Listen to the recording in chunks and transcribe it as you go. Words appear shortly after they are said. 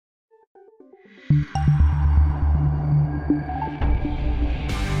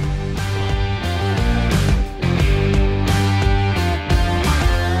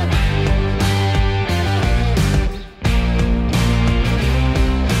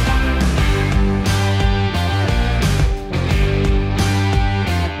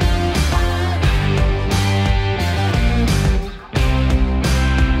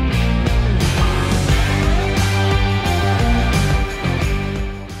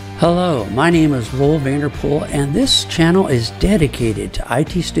Hello, my name is Lowell Vanderpool, and this channel is dedicated to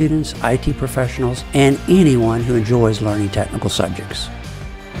IT students, IT professionals, and anyone who enjoys learning technical subjects.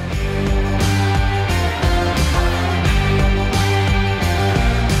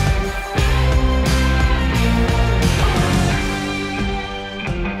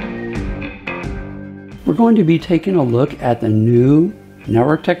 We're going to be taking a look at the new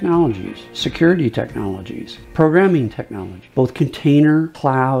network technologies, security technologies, programming technology, both container,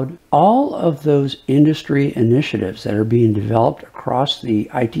 cloud, all of those industry initiatives that are being developed across the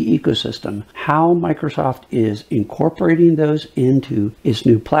IT ecosystem, how Microsoft is incorporating those into its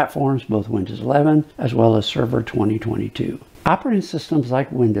new platforms, both Windows 11 as well as Server 2022. Operating systems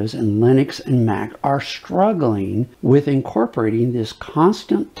like Windows and Linux and Mac are struggling with incorporating this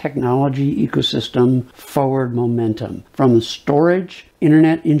constant technology ecosystem forward momentum from the storage,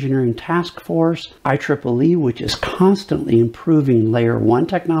 Internet Engineering Task Force, IEEE, which is constantly improving layer 1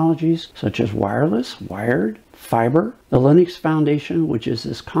 technologies such as wireless, wired, fiber, the Linux Foundation, which is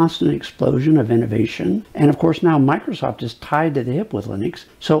this constant explosion of innovation, and of course now Microsoft is tied to the hip with Linux,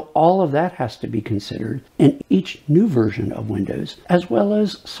 so all of that has to be considered in each new version of Windows, as well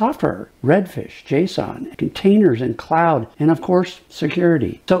as software, Redfish, JSON, containers and cloud, and of course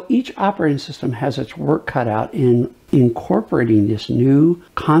security. So each operating system has its work cut out in incorporating this new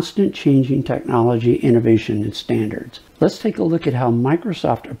constant changing technology, innovation, and standards. Let's take a look at how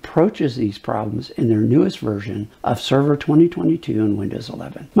Microsoft approaches these problems in their newest version of Server 2022 and Windows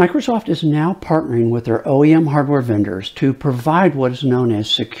 11. Microsoft is now partnering with their OEM hardware vendors to provide what is known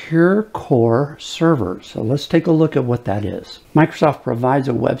as secure core servers. So let's take a look at what that is. Microsoft provides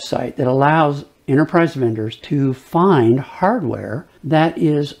a website that allows enterprise vendors to find hardware that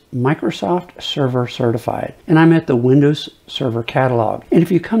is Microsoft Server certified. And I'm at the Windows Server catalog. And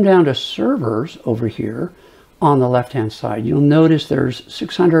if you come down to servers over here on the left hand side, you'll notice there's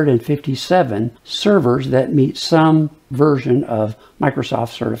 657 servers that meet some version of Microsoft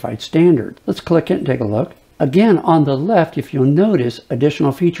certified standard. Let's click it and take a look. Again, on the left, if you'll notice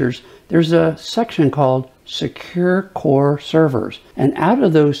additional features, there's a section called Secure Core Servers. And out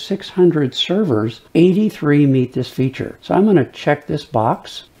of those 600 servers, 83 meet this feature. So I'm going to check this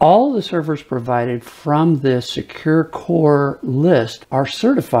box. All the servers provided from this Secure Core list are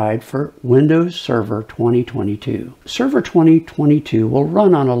certified for Windows Server 2022. Server 2022 will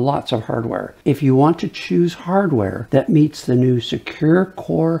run on lots of hardware. If you want to choose hardware that meets the new Secure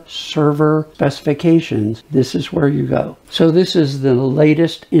Core Server specifications, this is where you go. So this is the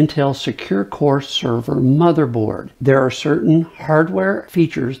latest Intel Secure Core Server motherboard. There are certain hardware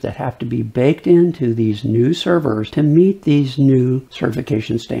features that have to be baked into these new servers to meet these new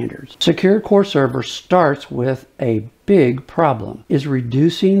certification standards. Secure Core Server starts with a big problem, is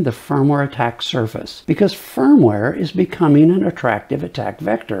reducing the firmware attack surface, because firmware is becoming an attractive attack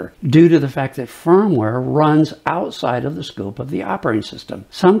vector due to the fact that firmware runs outside of the scope of the operating system.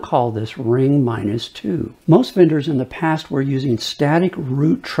 Some call this ring -2. Most vendors in the past were using static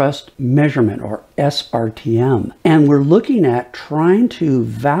root trust measurement, or SRTM, and we're looking at trying to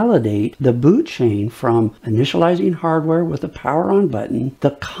validate the boot chain from initializing hardware with the power on button,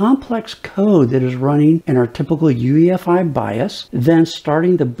 the complex code that is running in our typical UEFI BIOS, then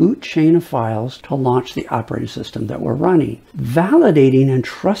starting the boot chain of files to launch the operating system that we're running. Validating and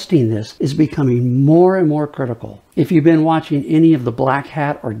trusting this is becoming more and more critical. If you've been watching any of the Black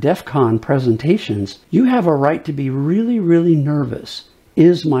Hat or DEF CON presentations, you have a right to be really nervous.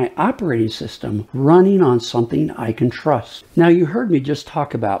 Is my operating system running on something I can trust? Now, you heard me just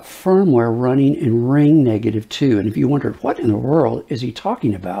talk about firmware running in ring -2, and if you wondered what in the world is he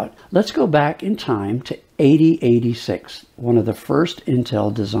talking about, let's go back in time to 8086, one of the first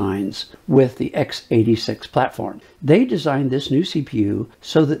Intel designs with the x86 platform. They designed this new CPU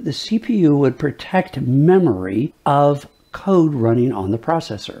so that the CPU would protect memory of code running on the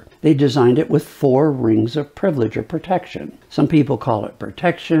processor. They designed it with 4 rings of privilege or protection. Some people call it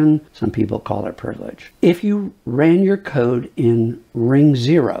protection, some people call it privilege. If you ran your code in ring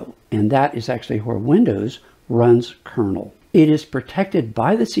 0, and that is actually where Windows runs kernel, it is protected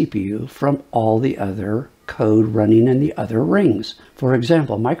by the CPU from all the other code running in the other rings. For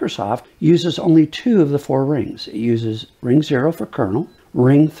example, Microsoft uses only 2 of the 4 rings. It uses ring 0 for kernel,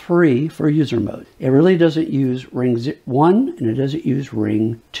 ring 3 for user mode. It really doesn't use ring 1 and it doesn't use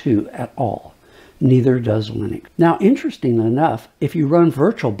ring 2 at all. Neither does Linux. Now, interestingly enough, if you run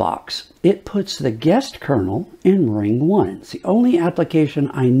VirtualBox, it puts the guest kernel in ring 1. It's the only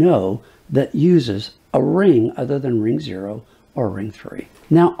application I know that uses a ring other than ring 0 or ring 3.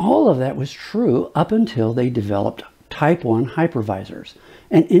 Now, all of that was true up until they developed Type 1 hypervisors.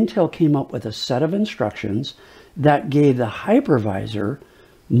 And Intel came up with a set of instructions that gave the hypervisor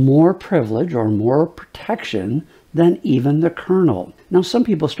more privilege or more protection than even the kernel. Now, some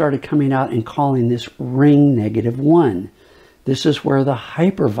people started coming out and calling this ring -1. This is where the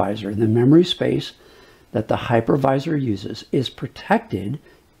hypervisor, the memory space that the hypervisor uses, is protected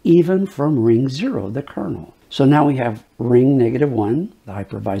even from ring 0, the kernel. So now we have ring -1, the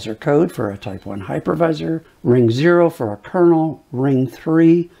hypervisor code for a Type 1 hypervisor, ring 0 for a kernel, ring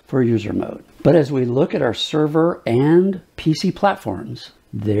 3 for user mode. But as we look at our server and PC platforms,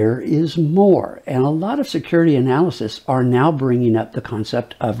 there is more. And a lot of security analysis are now bringing up the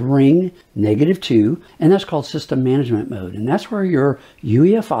concept of ring -2, and that's called system management mode. And that's where your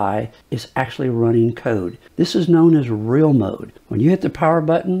UEFI is actually running code. This is known as real mode. When you hit the power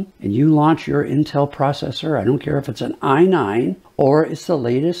button and you launch your Intel processor, I don't care if it's an i9 or it's the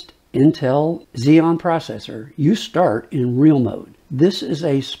latest Intel Xeon processor, you start in real mode. This is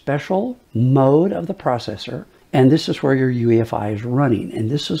a special mode of the processor, and this is where your UEFI is running. And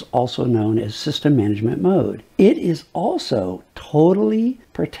this is also known as system management mode. It is also totally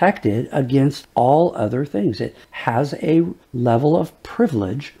protected against all other things. It has a level of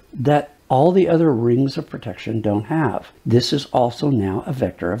privilege that all the other rings of protection don't have. This is also now a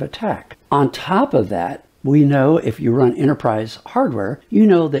vector of attack. On top of that, we know if you run enterprise hardware, you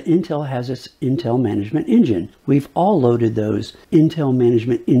know that Intel has its Intel Management Engine. We've all loaded those Intel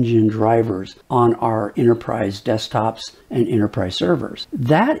Management Engine drivers on our enterprise desktops and enterprise servers.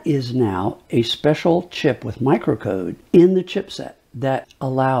 That is now a special chip with microcode in the chipset that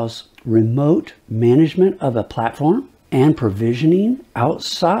allows remote management of a platform and provisioning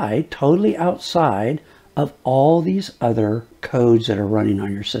outside, totally outside of all these other codes that are running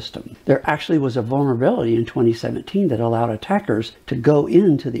on your system. There actually was a vulnerability in 2017 that allowed attackers to go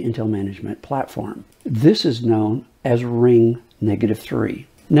into the Intel management platform. This is known as ring -3.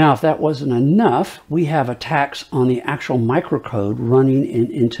 Now, if that wasn't enough, we have attacks on the actual microcode running in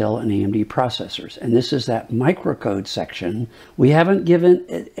Intel and AMD processors. And this is that microcode section. We haven't given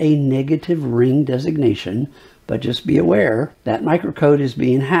it a negative ring designation, but just be aware that microcode is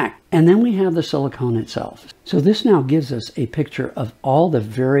being hacked. And then we have the silicon itself. So this now gives us a picture of all the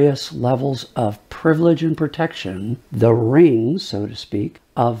various levels of privilege and protection, the rings, so to speak,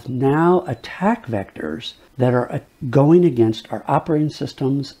 of now attack vectors that are going against our operating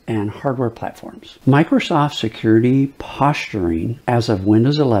systems and hardware platforms. Microsoft security posturing as of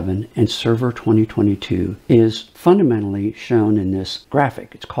Windows 11 and Server 2022 is fundamentally shown in this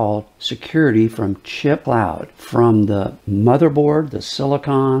graphic. It's called security from chip cloud, from the motherboard, the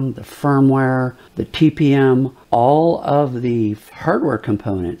silicon, the firmware, the TPM, all of the hardware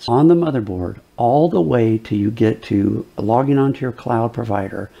components on the motherboard, all the way till you get to logging onto your cloud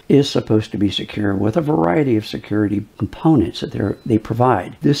provider is supposed to be secure with a variety of security components that they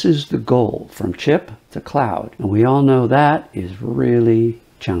provide. This is the goal from chip to cloud. And we all know that is really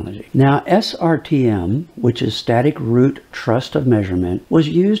challenging. Now, SRTM, which is static root trust of measurement, was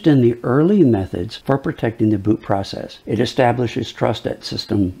used in the early methods for protecting the boot process. It establishes trust at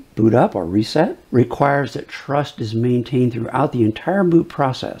system boot up or reset, requires that trust is maintained throughout the entire boot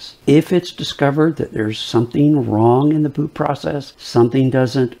process. If it's discovered that there's something wrong in the boot process,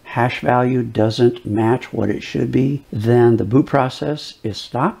 hash value doesn't match what it should be, then the boot process is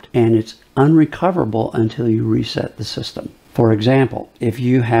stopped and it's unrecoverable until you reset the system. For example, if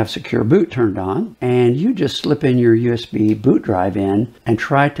you have secure boot turned on and you just slip in your USB boot drive in and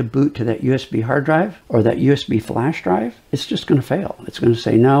try to boot to that USB hard drive or that USB flash drive, it's just going to fail. It's going to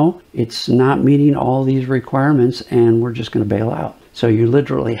say, no, it's not meeting all these requirements and we're just going to bail out. So you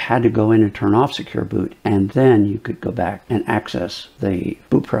literally had to go in and turn off secure boot, and then you could go back and access the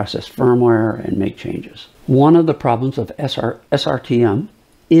boot process firmware and make changes. One of the problems of SRTM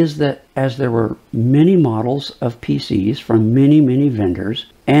is that as there were many models of PCs from many vendors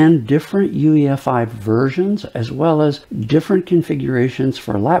and different UEFI versions, as well as different configurations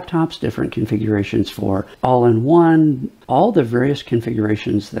for laptops, different configurations for all-in-one, all the various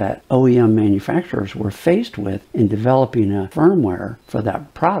configurations that OEM manufacturers were faced with in developing a firmware for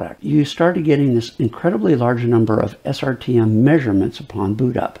that product, you started getting this incredibly large number of SRTM measurements upon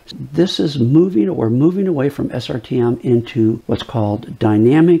boot up. We're moving away from SRTM into what's called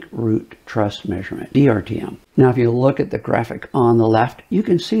dynamic root boot trust measurement, D-RTM. Now, if you look at the graphic on the left, you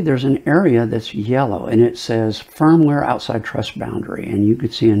can see there's an area that's yellow and it says firmware outside trust boundary. And you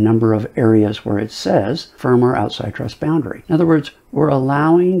could see a number of areas where it says firmware outside trust boundary. In other words, we're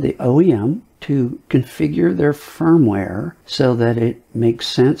allowing the OEM to configure their firmware so that it makes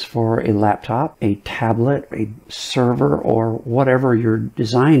sense for a laptop, a tablet, a server, or whatever you're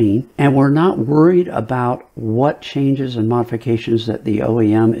designing. And we're not worried about what changes and modifications that the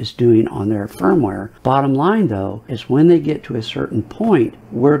OEM is doing on their firmware. Bottom line, though, is when they get to a certain point,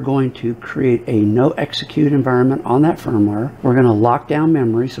 we're going to create a no execute environment on that firmware. We're going to lock down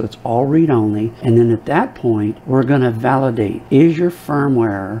memory so it's all read-only. And then at that point, we're going to validate, is your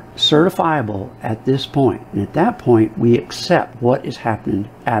firmware certifiable at this point? And at that point, we accept what is happening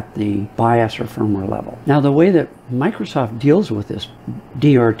at the BIOS or firmware level. Now, the way that Microsoft deals with this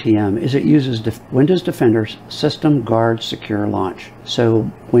D-RTM is it uses Windows Defender's System Guard Secure Launch. So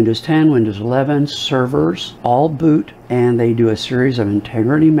Windows 10, Windows 11 servers all boot, and they do a series of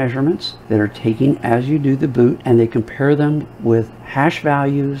integrity measurements that are taken as you do the boot, and they compare them with hash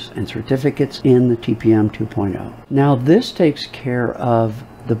values and certificates in the TPM 2.0. Now, this takes care of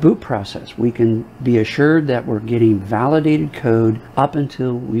the boot process. We can be assured that we're getting validated code up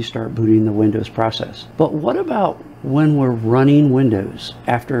until we start booting the Windows process. But what about when we're running Windows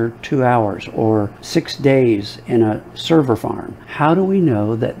after 2 hours or 6 days in a server farm? How do we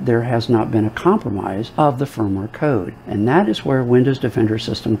know that there has not been a compromise of the firmware code? And that is where Windows Defender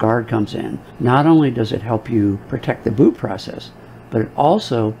System Guard comes in. Not only does it help you protect the boot process, but it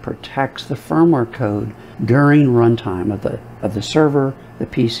also protects the firmware code during runtime of the server, the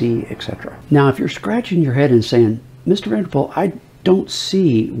PC, etc. Now, if you're scratching your head and saying, Mr. Vanderpool, I don't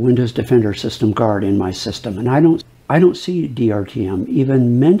see Windows Defender System Guard in my system, and I don't see D-RTM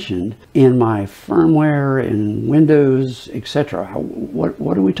even mentioned in my firmware, in Windows, etc.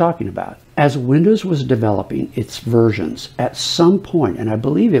 What are we talking about? As Windows was developing its versions, at some point, and I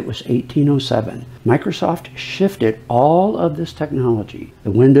believe it was 1807, Microsoft shifted all of this technology,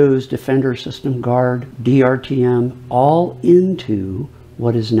 the Windows Defender System Guard, D-RTM, all into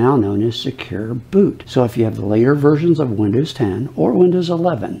what is now known as Secure Boot. So if you have the later versions of Windows 10 or Windows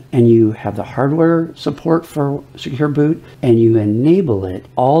 11 and you have the hardware support for Secure Boot and you enable it,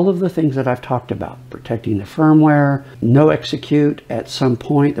 all of the things that I've talked about, protecting the firmware, no execute, at some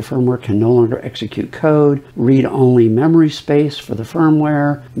point the firmware can no longer execute code, read-only memory space for the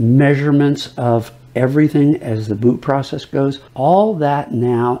firmware, measurements of everything as the boot process goes, all that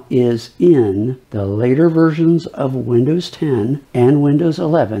now is in the later versions of Windows 10 and Windows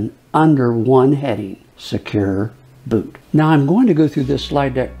 11 under one heading, Secure Boot. Now, I'm going to go through this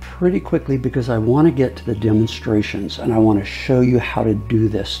slide deck pretty quickly because I want to get to the demonstrations and I want to show you how to do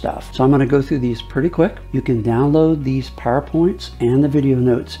this stuff. So I'm going to go through these pretty quick. You can download these PowerPoints and the video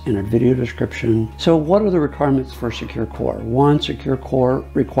notes in a video description. So what are the requirements for Secure Core? One, Secure Core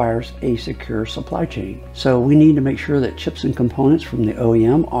requires a secure supply chain. So we need to make sure that chips and components from the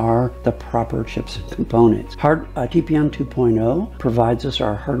OEM are the proper chips and components. TPM 2.0 provides us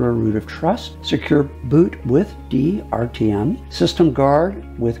our hardware root of trust. Secure Boot with D-RTM. System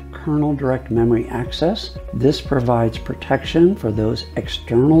Guard with kernel direct memory access. This provides protection for those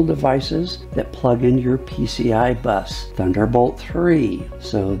external devices that plug into your PCI bus. Thunderbolt 3.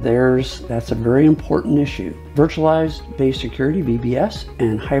 So that's a very important issue. Virtualized base security, VBS,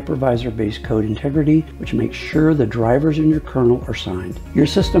 and hypervisor based code integrity, which makes sure the drivers in your kernel are signed. Your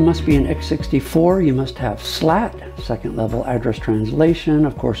system must be an x64. You must have SLAT, second level address translation,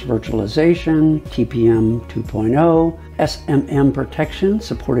 of course, virtualization, TPM 2.0, SMM protection,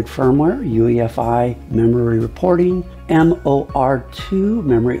 supported firmware, UEFI memory reporting, MOR2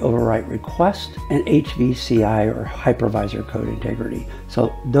 memory overwrite request, and HVCI or hypervisor code integrity.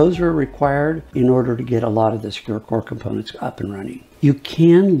 So those are required in order to get a lot of the Secure Core components up and running. You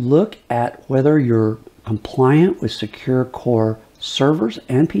can look at whether you're compliant with Secure Core servers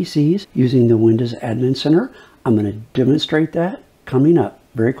and PCs using the Windows Admin Center. I'm going to demonstrate that coming up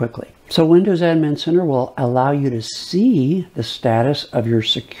very quickly. So Windows Admin Center will allow you to see the status of your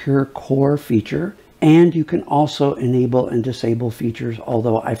Secure Core feature, and you can also enable and disable features,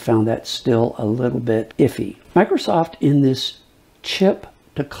 although I found that still a little bit iffy. Microsoft, in this chip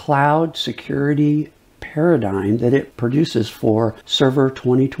to cloud security paradigm that it produces for Server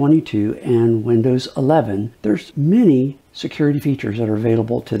 2022 and Windows 11, there's many security features that are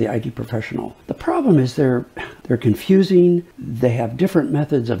available to the IT professional. The problem is they're confusing. They have different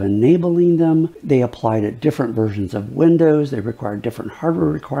methods of enabling them. They apply to different versions of Windows. They require different hardware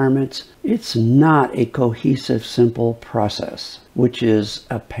requirements. It's not a cohesive, simple process, which is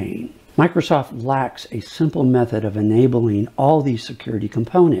a pain. Microsoft lacks a simple method of enabling all these security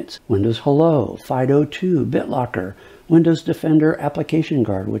components. Windows Hello, FIDO2, BitLocker, Windows Defender Application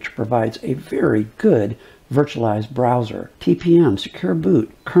Guard, which provides a very good virtualized browser, TPM, secure boot,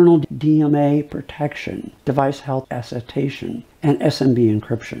 kernel DMA protection, device health attestation, and SMB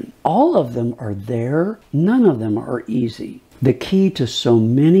encryption. All of them are there. None of them are easy. The key to so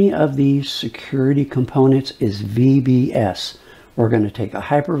many of these security components is VBS. We're going to take a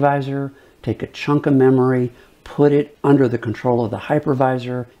hypervisor, take a chunk of memory, put it under the control of the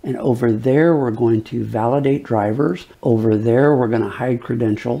hypervisor, and over there we're going to validate drivers. Over there we're going to hide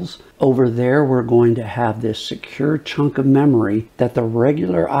credentials. Over there we're going to have this secure chunk of memory that the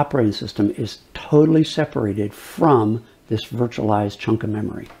regular operating system is totally separated from this virtualized chunk of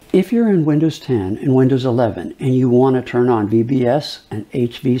memory. If you're in Windows 10 and Windows 11 and you want to turn on VBS and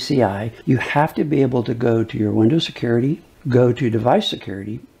HVCI, you have to be able to go to your Windows Security, go to Device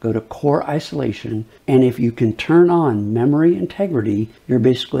Security, go to Core Isolation, and if you can turn on Memory Integrity, you're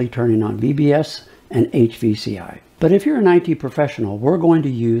basically turning on VBS and HVCI. But if you're an IT professional, we're going to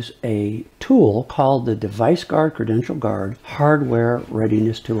use a tool called the Device Guard Credential Guard Hardware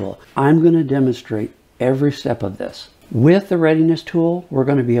Readiness Tool. I'm going to demonstrate every step of this. With the readiness tool, we're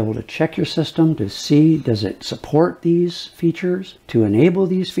going to be able to check your system to see, does it support these features, to enable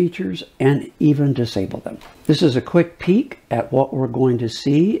these features, and even disable them. This is a quick peek at what we're going to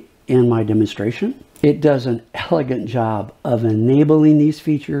see in my demonstration. It does an elegant job of enabling these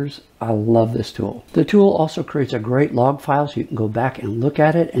features. I love this tool. The tool also creates a great log file so you can go back and look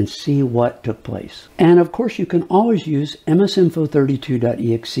at it and see what took place. And of course, you can always use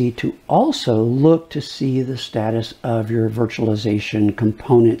msinfo32.exe to also look to see the status of your virtualization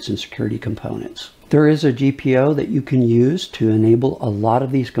components and security components. There is a GPO that you can use to enable a lot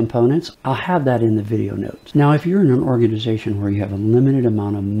of these components. I'll have that in the video notes. Now, if you're in an organization where you have a limited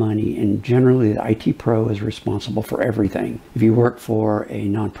amount of money, and generally the IT pro is responsible for everything. If you work for a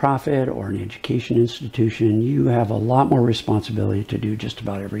nonprofit or an education institution, you have a lot more responsibility to do just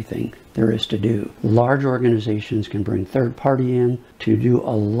about everything there is to do. Large organizations can bring third party in to do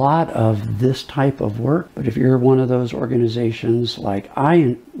a lot of this type of work. But if you're one of those organizations like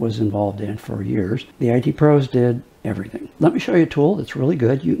I was involved in for years, the IT pros did everything. Let me show you a tool that's really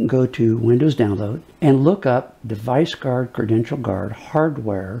good. You can go to Windows Download and look up Device Guard Credential Guard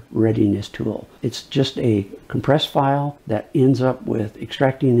Hardware Readiness Tool. It's just a compressed file that ends up with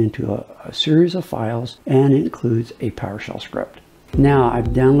extracting into a series of files, and it includes a PowerShell script. Now I've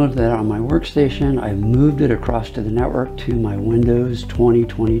downloaded that on my workstation. I've moved it across to the network to my Windows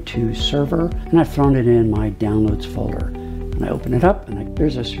 2022 server, and I've thrown it in my downloads folder. And I open it up, and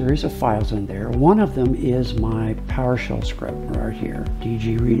there's a series of files in there. One of them is my PowerShell script right here,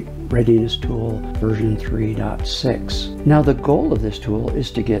 DG Readiness Tool version 3.6. Now the goal of this tool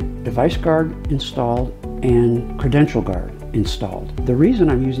is to get Device Guard installed and Credential Guard installed. The reason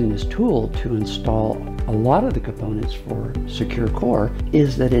I'm using this tool to install a lot of the components for Secure Core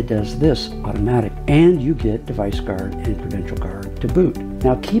is that it does this automatic, and you get Device Guard and Credential Guard to boot.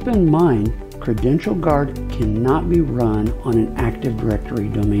 Now keep in mind, Credential Guard cannot be run on an Active Directory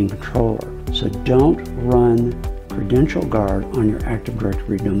domain controller. So don't run Credential Guard on your Active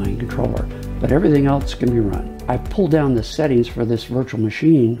Directory domain controller, but everything else can be run. I pulled down the settings for this virtual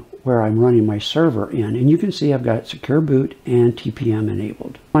machine where I'm running my server in, and you can see I've got Secure Boot and TPM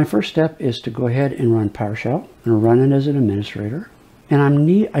enabled. My first step is to go ahead and run PowerShell. I'm going to run it as an administrator, and I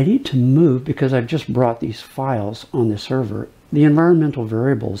need to move, because I've just brought these files on the server. The environmental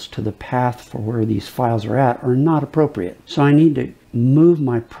variables to the path for where these files are at are not appropriate. So I need to move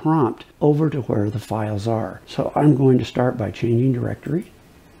my prompt over to where the files are. So I'm going to start by changing directory.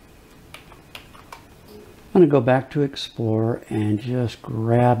 I'm going to go back to Explorer and just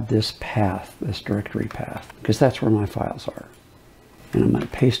grab this path, this directory path, because that's where my files are. And I'm going to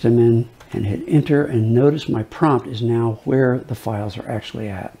paste them in and hit enter, and notice my prompt is now where the files are actually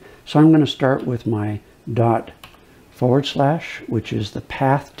at. So I'm going to start with my // which is the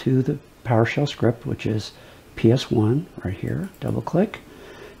path to the PowerShell script, which is PS1 right here. Double click.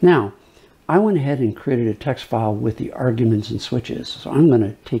 Now, I went ahead and created a text file with the arguments and switches. So I'm going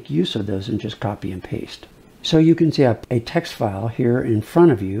to take use of those and just copy and paste. So you can see a text file here in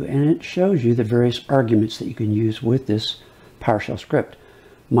front of you, and it shows you the various arguments that you can use with this PowerShell script.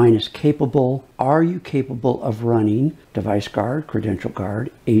 Mine is capable. Are you capable of running Device Guard, Credential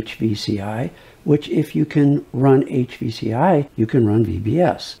Guard, HVCI, which if you can run HVCI, you can run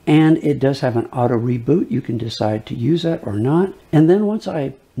VBS. And it does have an auto reboot. You can decide to use that or not. And then once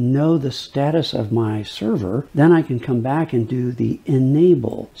I know the status of my server, then I can come back and do the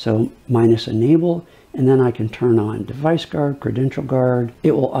enable. So minus enable and then I can turn on Device Guard, Credential Guard.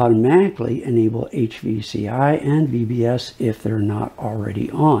 It will automatically enable HVCI and VBS if they're not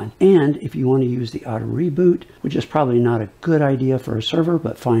already on. And if you want to use the auto reboot, which is probably not a good idea for a server,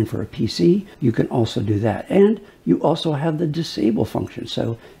 but fine for a PC, you can also do that. And you also have the disable function.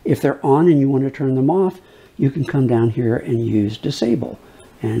 So if they're on and you want to turn them off, you can come down here and use disable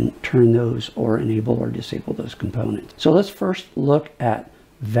and turn those or enable or disable those components. So let's first look at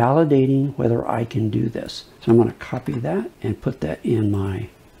validating whether I can do this. So I'm going to copy that and put that in my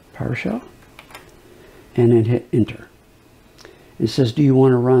PowerShell and then hit enter. It says, do you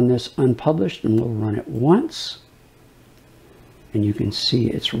want to run this unpublished? And we'll run it once. And you can see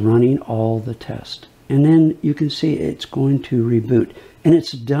it's running all the tests. And then you can see it's going to reboot. And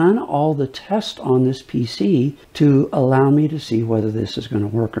it's done all the tests on this PC to allow me to see whether this is going to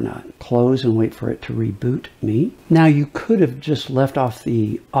work or not. Close and wait for it to reboot me. Now you could have just left off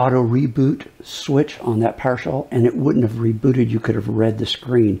the auto reboot switch on that PowerShell and it wouldn't have rebooted. You could have read the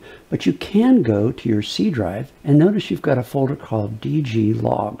screen, but you can go to your C drive and notice you've got a folder called DG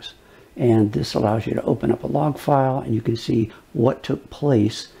logs. And this allows you to open up a log file and you can see what took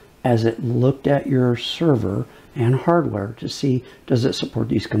place as it looked at your server and hardware to see, does it support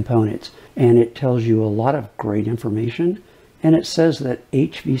these components? And it tells you a lot of great information. And it says that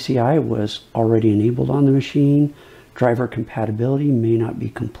HVCI was already enabled on the machine. Driver compatibility may not be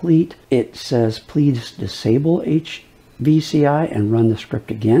complete. It says, please disable HVCI and run the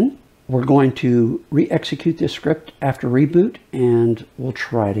script again. We're going to re-execute this script after reboot and we'll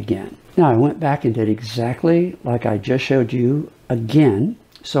try it again. Now I went back and did exactly like I just showed you again.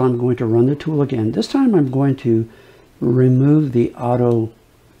 So I'm going to run the tool again. This time I'm going to remove the auto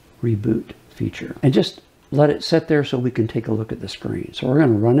reboot feature and just let it sit there so we can take a look at the screen. So we're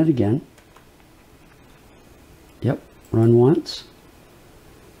going to run it again. Yep, run once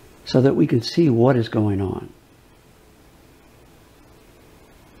so that we can see what is going on.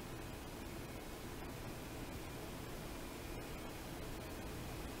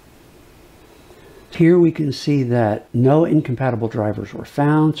 Here we can see that no incompatible drivers were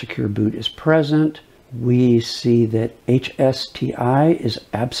found. Secure boot is present. We see that HSTI is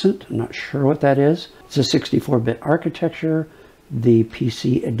absent. I'm not sure what that is. It's a 64-bit architecture. The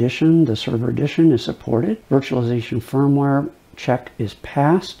PC edition, the server edition, is supported. Virtualization firmware check is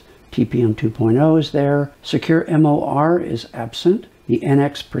passed. TPM 2.0 is there. Secure MOR is absent. The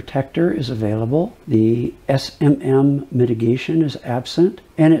NX protector is available. The SMM mitigation is absent.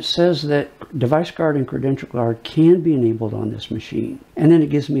 And it says that Device Guard and Credential Guard can be enabled on this machine. And then it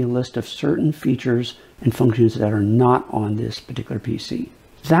gives me a list of certain features and functions that are not on this particular PC.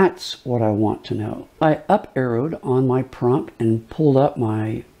 That's what I want to know. I up arrowed on my prompt and pulled up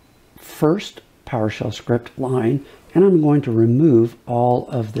my first PowerShell script line, and I'm going to remove all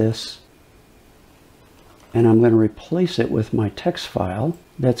of this. And I'm going to replace it with my text file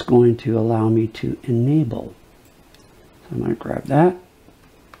that's going to allow me to enable. So I'm going to grab that,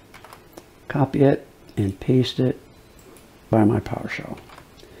 copy it, and paste it by my PowerShell.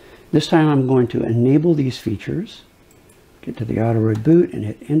 This time I'm going to enable these features, get to the auto reboot and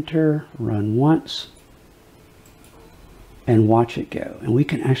hit enter, run once, and watch it go. And we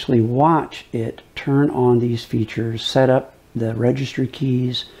can actually watch it turn on these features, set up the registry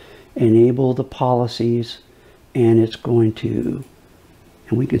keys, enable the policies, and it's going to,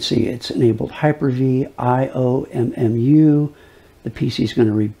 and we can see it's enabled Hyper-V, IO, MMU. The PC is going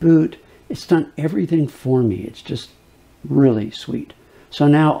to reboot. It's done everything for me. It's just really sweet. So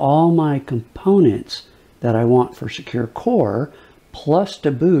now all my components that I want for Secure Core, plus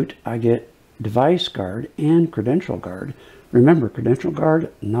to boot, I get Device Guard and Credential Guard. Remember, Credential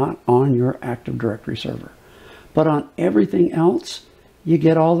Guard not on your Active Directory server. But on everything else, you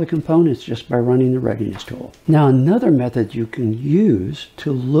get all the components just by running the readiness tool. Now, another method you can use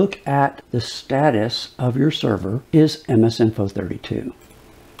to look at the status of your server is MS-Info32.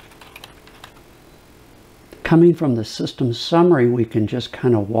 Coming from the system summary, we can just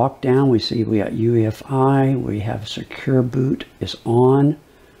kind of walk down. We see we got UEFI, we have secure boot is on.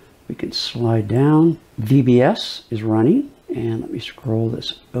 We can slide down. VBS is running. And let me scroll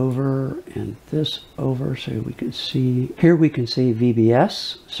this over and this over so we can see. Here we can see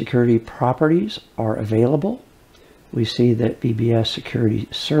VBS security properties are available. We see that VBS security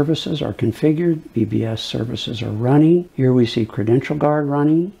services are configured. VBS services are running. Here we see Credential Guard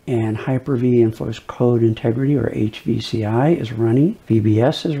running and Hyper-V Enforced Code Integrity or HVCI is running.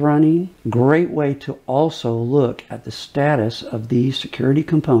 VBS is running. Great way to also look at the status of these security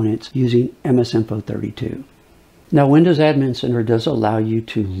components using MS-Info32. Now, Windows Admin Center does allow you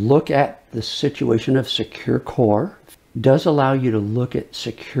to look at the situation of Secure Core does allow you to look at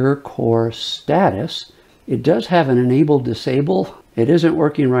secure core status. It does have an enable disable. It isn't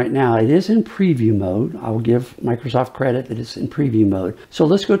working right now. It is in preview mode. I will give Microsoft credit that it's in preview mode. So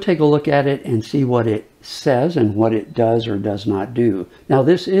let's go take a look at it and see what it says and what it does or does not do. Now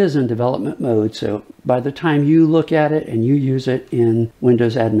this is in development mode, so by the time you look at it and you use it in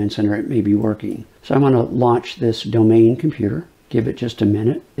Windows Admin Center, it may be working. So I'm going to launch this domain computer. Give it just a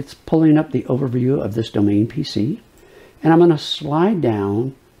minute. It's pulling up the overview of this domain PC. And I'm going to slide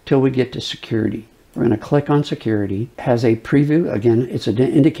down till we get to security. We're going to click on security. It has a preview. Again, it's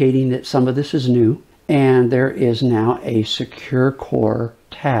indicating that some of this is new. And there is now a secure core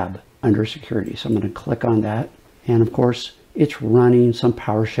tab under security. So I'm going to click on that. And of course, it's running some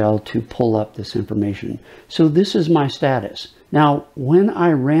PowerShell to pull up this information. So this is my status. Now, when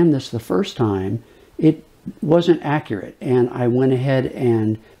I ran this the first time, it wasn't accurate. And I went ahead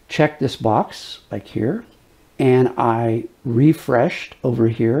and checked this box like here. And I refreshed over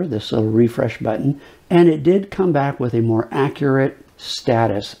here, this little refresh button, and it did come back with a more accurate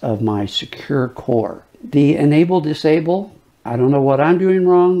status of my secure core. The enable disable, I don't know what I'm doing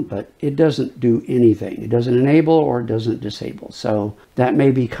wrong, but it doesn't do anything. It doesn't enable or it doesn't disable. So that may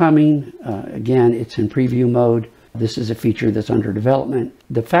be coming. Again, it's in preview mode. This is a feature that's under development.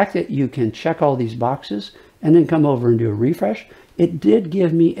 The fact that you can check all these boxes and then come over and do a refresh, it did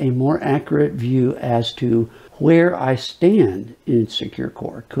give me a more accurate view as to where I stand in secure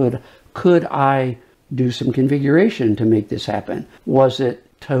core. Could I do some configuration to make this happen? Was it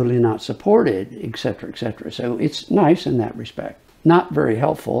totally not supported, etc., etc.? So it's nice in that respect. Not very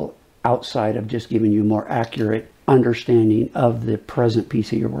helpful outside of just giving you more accurate understanding of the present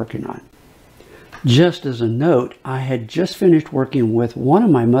PC you're working on. Just as a note, I had just finished working with one of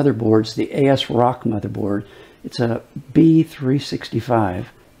my motherboards, the ASRock motherboard. It's a B365,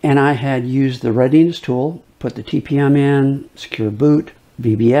 and I had used the readiness tool, put the TPM in, secure boot,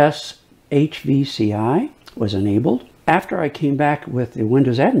 VBS, HVCI was enabled. After I came back with the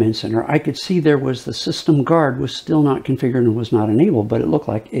Windows Admin Center, I could see there was the system guard was still not configured and was not enabled, but it looked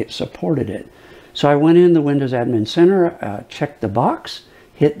like it supported it. So I went in the Windows Admin Center, checked the box,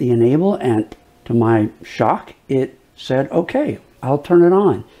 hit the enable, and to my shock, it said, okay, I'll turn it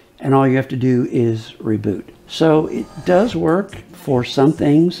on. And all you have to do is reboot. So it does work for some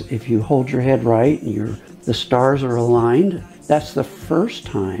things if you hold your head right and the stars are aligned. That's the first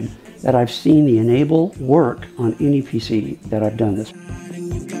time that I've seen the enable work on any PC that I've done this.